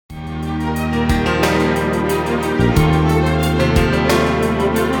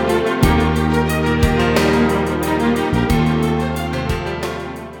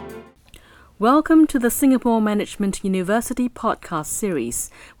Welcome to the Singapore Management University podcast series,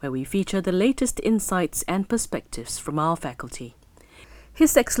 where we feature the latest insights and perspectives from our faculty.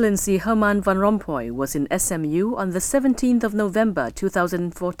 His Excellency Herman Van Rompuy was in SMU on the 17th of November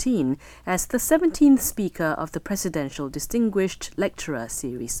 2014 as the 17th speaker of the Presidential Distinguished Lecturer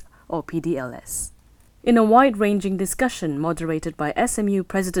Series, or PDLS. In a wide-ranging discussion moderated by SMU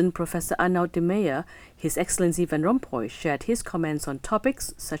President Professor Arnoud de Meyer, His Excellency Van Rompuy shared his comments on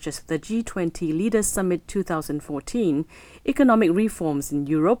topics such as the G20 Leaders Summit 2014, economic reforms in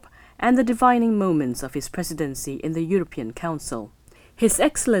Europe, and the defining moments of his presidency in the European Council. His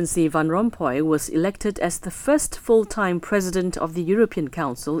Excellency Van Rompuy was elected as the first full-time President of the European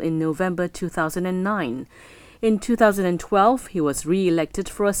Council in November 2009. In 2012, he was re-elected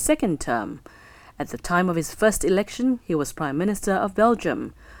for a second term. At the time of his first election, he was Prime Minister of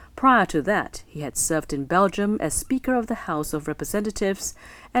Belgium. Prior to that, he had served in Belgium as Speaker of the House of Representatives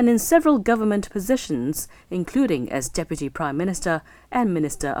and in several government positions, including as Deputy Prime Minister and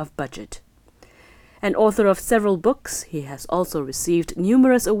Minister of Budget. An author of several books, he has also received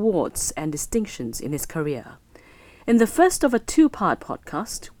numerous awards and distinctions in his career. In the first of a two-part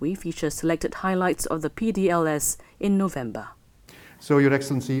podcast, we feature selected highlights of the PDLS in November. So, Your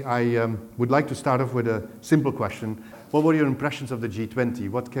Excellency, I would like to start off with a simple question. What were your impressions of the G20?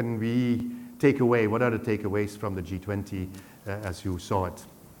 What can we take away? What are the takeaways from the G20 as you saw it?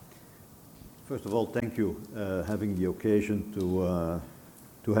 First of all, thank you having the occasion to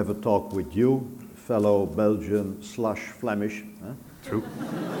have a talk with you, fellow Belgian/Flemish. True.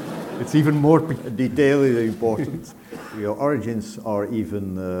 It's even more... Detail is important. Your origins are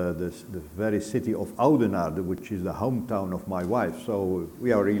even the very city of Oudenaarde, which is the hometown of my wife, so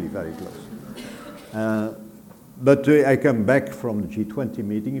we are really very close. But I come back from the G20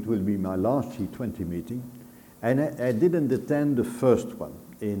 meeting. It will be my last G20 meeting, and I didn't attend the first one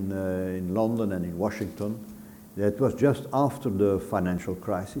in London and in Washington. That was just after the financial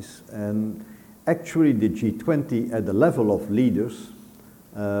crisis, and actually the G20 at the level of leaders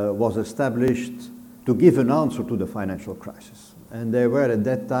was established to give an answer to the financial crisis. And they were at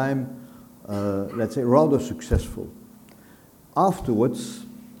that time, let's say, rather successful. Afterwards,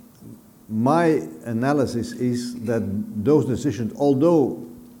 my analysis is that those decisions, although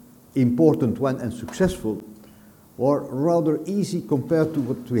important one and successful, were rather easy compared to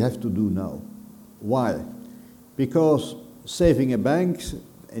what we have to do now. Why? Because saving a bank,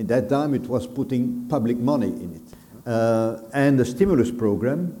 at that time it was putting public money in it. And the stimulus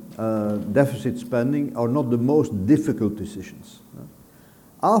program, deficit spending, are not the most difficult decisions.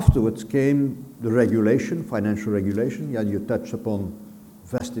 Afterwards came the regulation, financial regulation. Yeah, you touched upon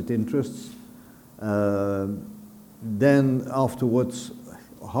vested interests. Then afterwards,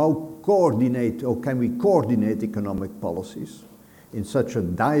 how can we coordinate economic policies in such a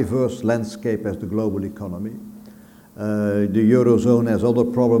diverse landscape as the global economy? The Eurozone has other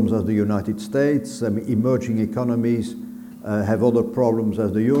problems as the United States. Emerging economies have other problems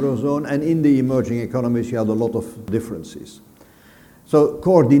as the Eurozone, and in the emerging economies you have a lot of differences. So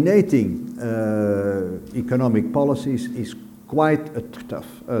coordinating economic policies is quite a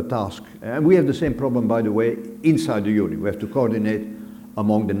tough task. And we have the same problem, by the way, inside the Union. We have to coordinate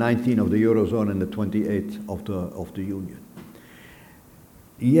among the 19 of the Eurozone and the 28 of the Union.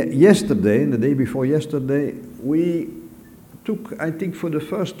 Yesterday, and the day before yesterday, we took, I think for the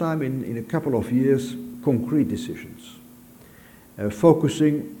first time in a couple of years, concrete decisions.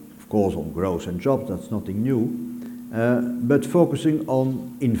 Focusing, of course, on growth and jobs, that's nothing new, but focusing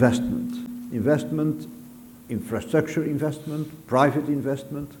on investment. Investment, infrastructure investment, private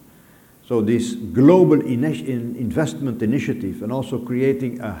investment. So this global investment initiative, and also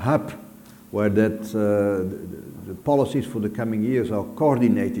creating a hub where the policies for the coming years are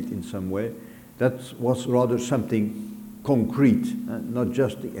coordinated in some way, that was rather something concrete, not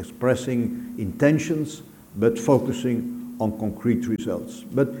just expressing intentions, but focusing on concrete results.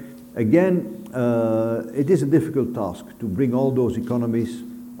 But again, it is a difficult task to bring all those economies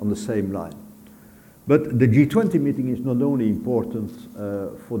on the same line. But the G20 meeting is not only important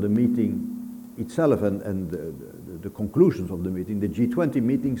for the meeting itself and the conclusions of the meeting. The G20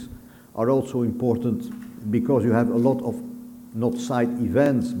 meetings are also important because you have a lot of not side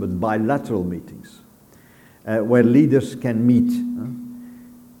events but bilateral meetings where leaders can meet.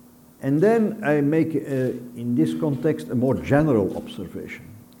 And then I make in this context a more general observation.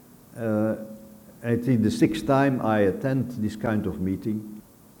 It is the sixth time I attend this kind of meeting.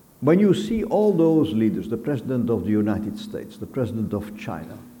 When you see all those leaders, the President of the United States, the President of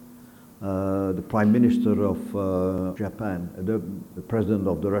China, the Prime Minister of Japan, the President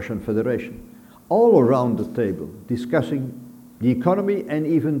of the Russian Federation, all around the table discussing the economy and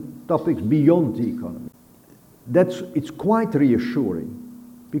even topics beyond the economy. It's quite reassuring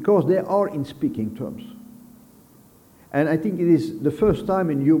because they are in speaking terms. And I think it is the first time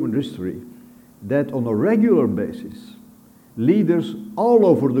in human history that on a regular basis, leaders all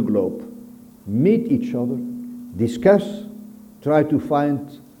over the globe meet each other, discuss, try to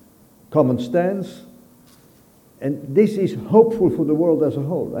find common stance, and this is hopeful for the world as a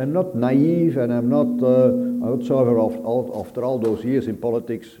whole. I'm not naive, and I'm not whatsoever after all those years in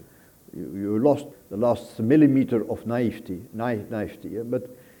politics, you lost the last millimeter of naivety, but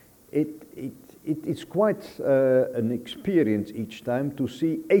it's quite an experience each time to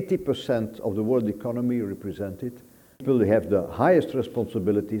see 80% of the world economy represented. People who have the highest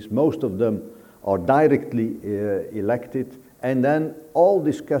responsibilities, most of them are directly elected, and then all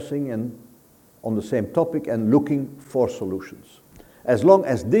discussing and on the same topic and looking for solutions. As long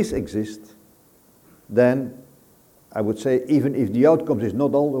as this exists, then I would say even if the outcome is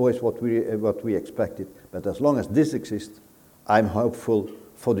not always what we expected, but as long as this exists, I'm hopeful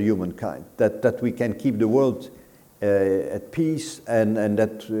for the humankind, that we can keep the world at peace, and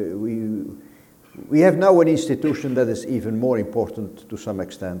that we have now an institution that is even more important to some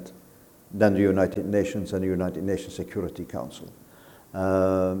extent than the United Nations and the United Nations Security Council.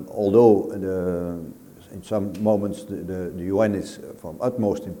 Although in some moments the UN is from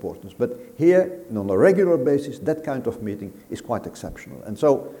utmost importance, but here on a regular basis that kind of meeting is quite exceptional. And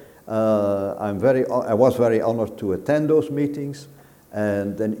so I was very honored to attend those meetings,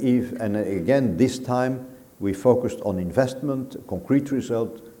 and again this time we focused on investment, concrete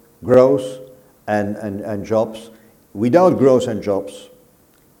result, growth and jobs. Without growth and jobs,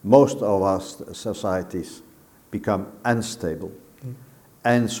 most of our societies become unstable.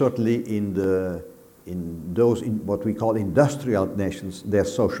 And certainly in what we call industrial nations, their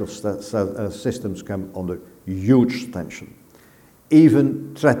social systems come under huge tension,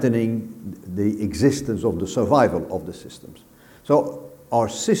 even threatening the existence of the survival of the systems. So our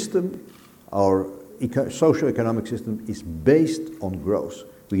system, our socio-economic system is based on growth.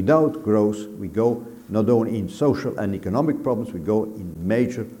 Without growth, we go not only in social and economic problems, we go in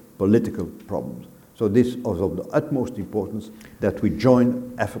major political problems. So this is of the utmost importance that we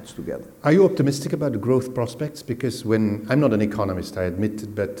join efforts together. Are you optimistic about the growth prospects? Because I'm not an economist, I admit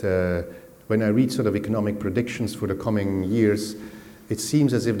it, but when I read sort of economic predictions for the coming years, it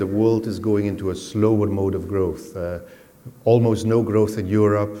seems as if the world is going into a slower mode of growth. Almost no growth in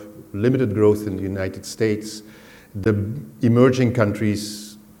Europe, limited growth in the United States. The emerging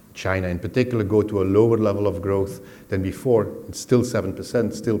countries, China in particular, go to a lower level of growth than before. It's still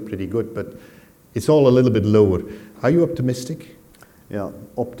 7%, still pretty good, but it's all a little bit lower. Are you optimistic? Yeah,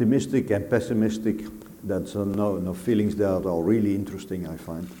 optimistic and pessimistic, that's no feelings that are really interesting, I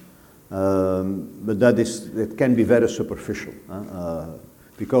find. But it can be very superficial,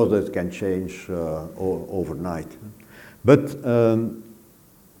 because it can change overnight. But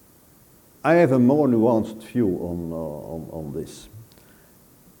I have a more nuanced view on this.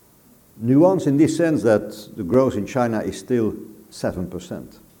 Nuance in this sense that the growth in China is still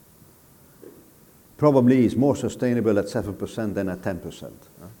 7%. Probably is more sustainable at 7% than at 10%.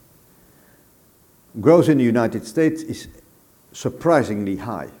 Growth in the United States is surprisingly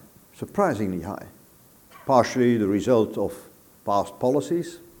high, partially the result of past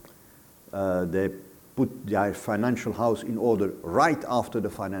policies. They put their financial house in order right after the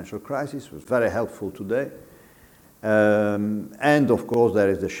financial crisis. It was very helpful today. And of course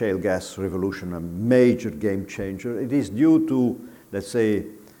there is the shale gas revolution, a major game changer. It is due to, let's say,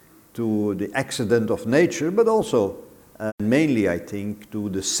 to the accident of nature, but also mainly, I think, to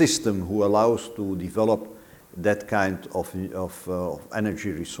the system who allows to develop that kind of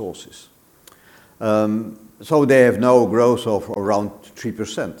energy resources. So they have now growth of around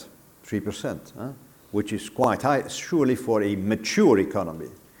 3%, which is quite high, surely for a mature economy,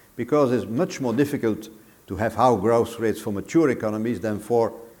 because it's much more difficult to have high growth rates for mature economies than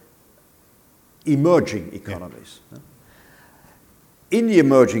for emerging economies. Yeah. In the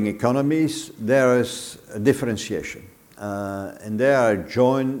emerging economies, there is a differentiation. And there I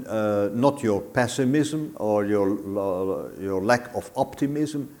join not your pessimism or your lack of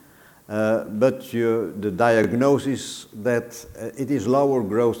optimism, but the diagnosis that it is lower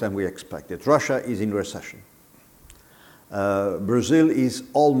growth than we expected. Russia is in recession. Brazil is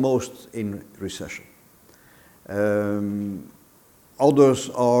almost in recession.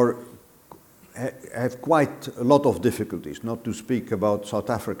 Others have quite a lot of difficulties, not to speak about South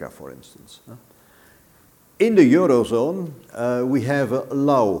Africa, for instance. In the Eurozone, we have a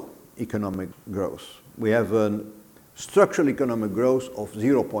low economic growth. We have a structural economic growth of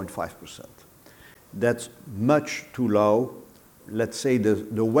 0.5%. That's much too low let's say,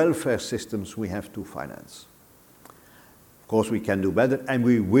 the welfare systems we have to finance. Of course, we can do better, and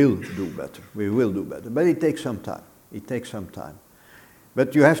we will do better. We will do better, but it takes some time. It takes some time.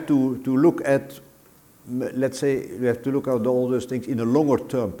 But you have to look at, let's say, you have to look at all those things in a longer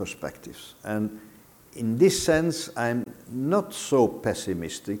term perspectives. And in this sense, I'm not so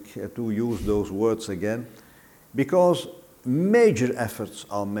pessimistic, to use those words again, because major efforts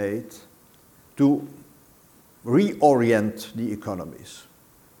are made to reorient the economies.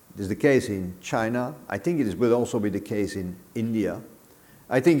 It is the case in China. I think it will also be the case in India.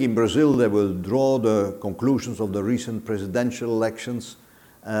 I think in Brazil they will draw the conclusions of the recent presidential elections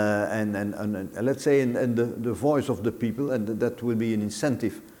and let's say and the voice of the people, and that will be an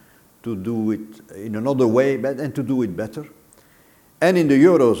incentive to do it in another way and to do it better. And in the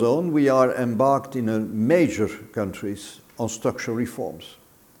Eurozone, we are embarked in a major countries on structural reforms.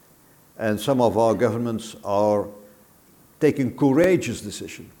 And some of our governments are taking courageous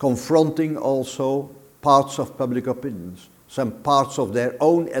decisions, confronting also parts of public opinions, some parts of their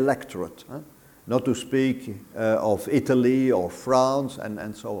own electorate, not to speak of Italy or France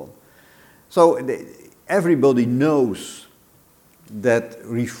and so on. So everybody knows that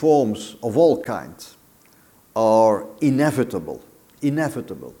reforms of all kinds are inevitable.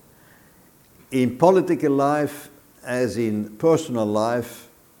 In political life, as in personal life,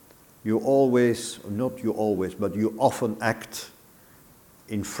 you often act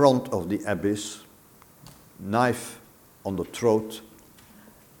in front of the abyss, knife on the throat,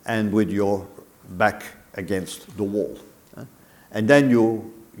 and with your back against the wall. And then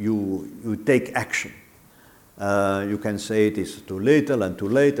you take action. You can say it is too little and too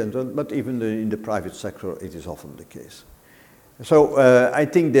late, but even in the private sector, it is often the case. So I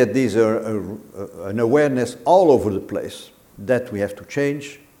think that these are an awareness all over the place that we have to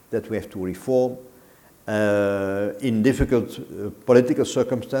change, that we have to reform in difficult political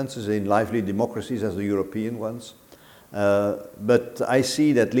circumstances, in lively democracies as the European ones. But I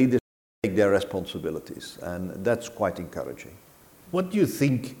see that leaders take their responsibilities, and that's quite encouraging. What do you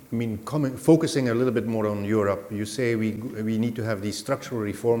think, focusing a little bit more on Europe, you say we need to have these structural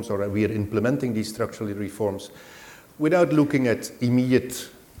reforms, or we are implementing these structural reforms without looking at immediate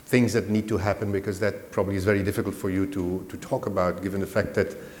things that need to happen, because that probably is very difficult for you to talk about, given the fact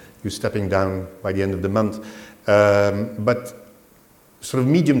that you're stepping down by the end of the month. But sort of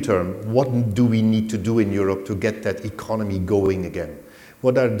medium term, what do we need to do in Europe to get that economy going again?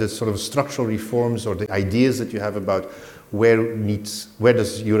 What are the sort of structural reforms or the ideas that you have about where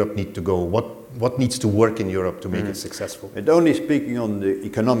does Europe need to go? What needs to work in Europe to make it successful? And only speaking on the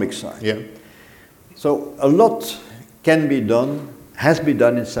economic side. Yeah. So a lot can be done, has been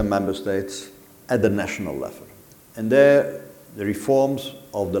done in some member states at the national level. And there, the reforms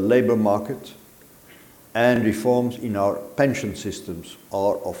of the labor market and reforms in our pension systems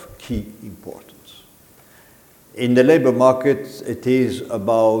are of key importance. In the labor market, it is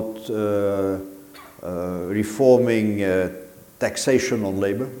about reforming taxation on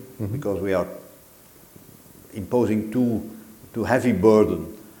labor, because we are imposing too heavy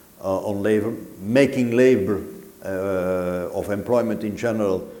burden on labor, making labor of employment in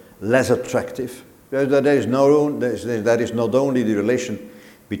general less attractive. That is not only the relation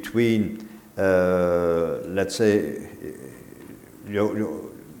between, let's say,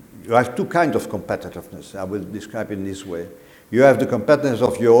 you have two kinds of competitiveness. I will describe it in this way. You have the competitiveness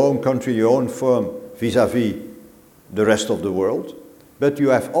of your own country, your own firm, vis-à-vis the rest of the world. But you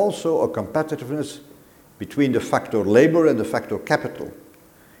have also a competitiveness between the factor labor and the factor capital.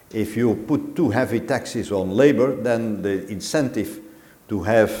 If you put too heavy taxes on labor, then the incentive to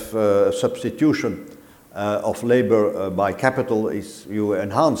have substitution of labor by capital is you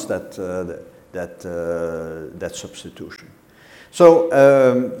enhance that substitution. So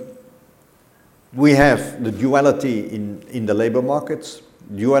we have the duality in the labor markets,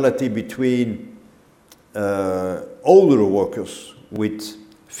 duality between older workers with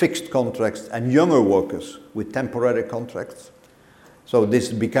fixed contracts and younger workers with temporary contracts. So this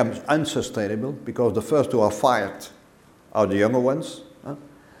becomes unsustainable because the first who are fired are the younger ones.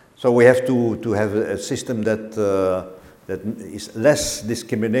 So we have to have a system that is less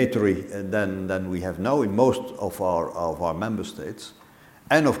discriminatory than we have now in most of our member states.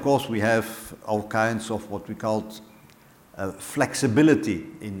 And of course we have all kinds of what we call flexibility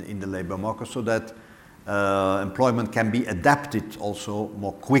in the labor market, so that employment can be adapted also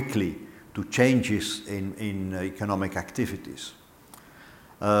more quickly to changes in economic activities.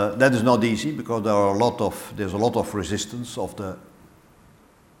 That is not easy because there's a lot of resistance of the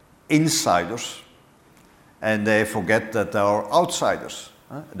insiders, and they forget that there are outsiders.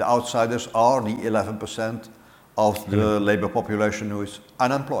 The outsiders are the 11% of the labor population who is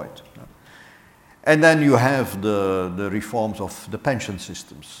unemployed. And then you have the reforms of the pension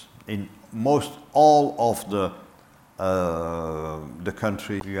systems. In most all of the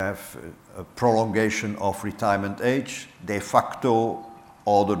country, you have a prolongation of retirement age, de facto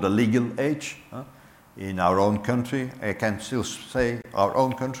or the legal age. In our own country, I can still say our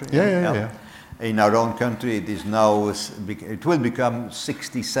own country. Yeah. In our own country, it is now, it will become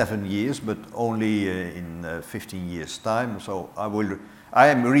 67 years, but only in 15 years' time. So I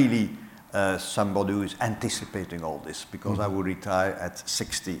am really somebody who is anticipating all this, because I will retire at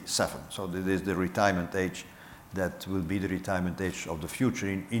 67. So this is the retirement age that will be the retirement age of the future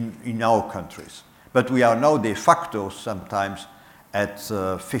in our countries. But we are now de facto sometimes at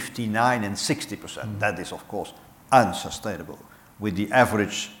 59 and 60%. That is, of course, unsustainable, with the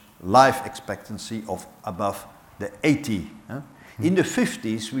average life expectancy of above the 80. In the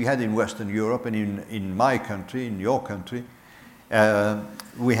 50s, we had in Western Europe and in my country, in your country,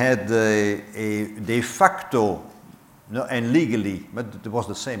 we had a de facto, and legally, but it was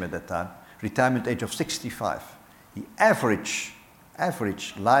the same at that time, retirement age of 65. The average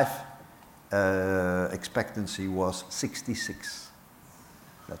life expectancy was 66.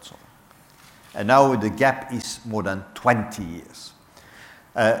 That's all. And now the gap is more than 20 years.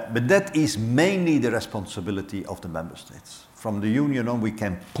 But that is mainly the responsibility of the member states. From the Union on, we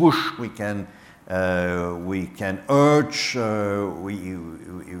can push, we can urge,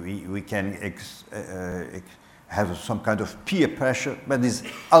 we can have some kind of peer pressure, but it's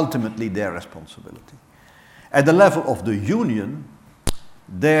ultimately their responsibility. At the level of the Union,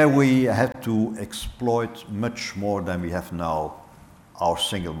 there we have to exploit much more than we have now our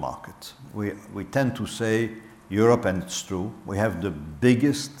single market. We tend to say Europe, and it's true, we have the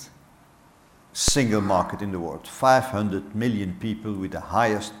biggest single market in the world, 500 million people with the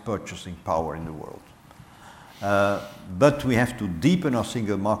highest purchasing power in the world. But we have to deepen our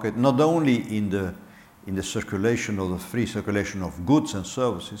single market, not only in the circulation or the free circulation of goods and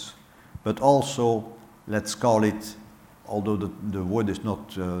services, but also, let's call it, although the word is not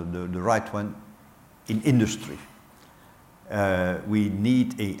the right one, in industry. We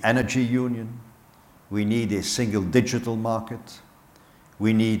need an energy union. We need a single digital market.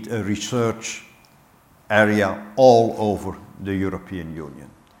 We need a research area all over the European Union.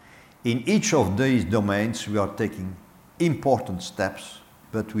 In each of these domains, we are taking important steps,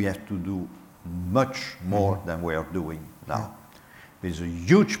 but we have to do much more than we are doing now. There's a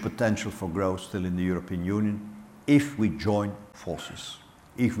huge potential for growth still in the European Union if we join forces,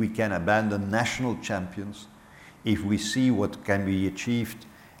 if we can abandon national champions, if we see what can be achieved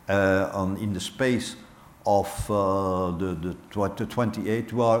in the space of the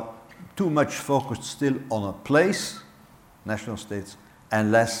 28, who are too much focused still on a place, national states,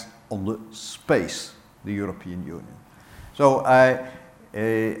 and less on the space, the European Union. So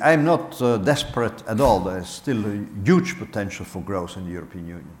I'm not desperate at all. There's still a huge potential for growth in the European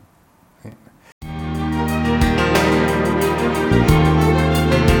Union.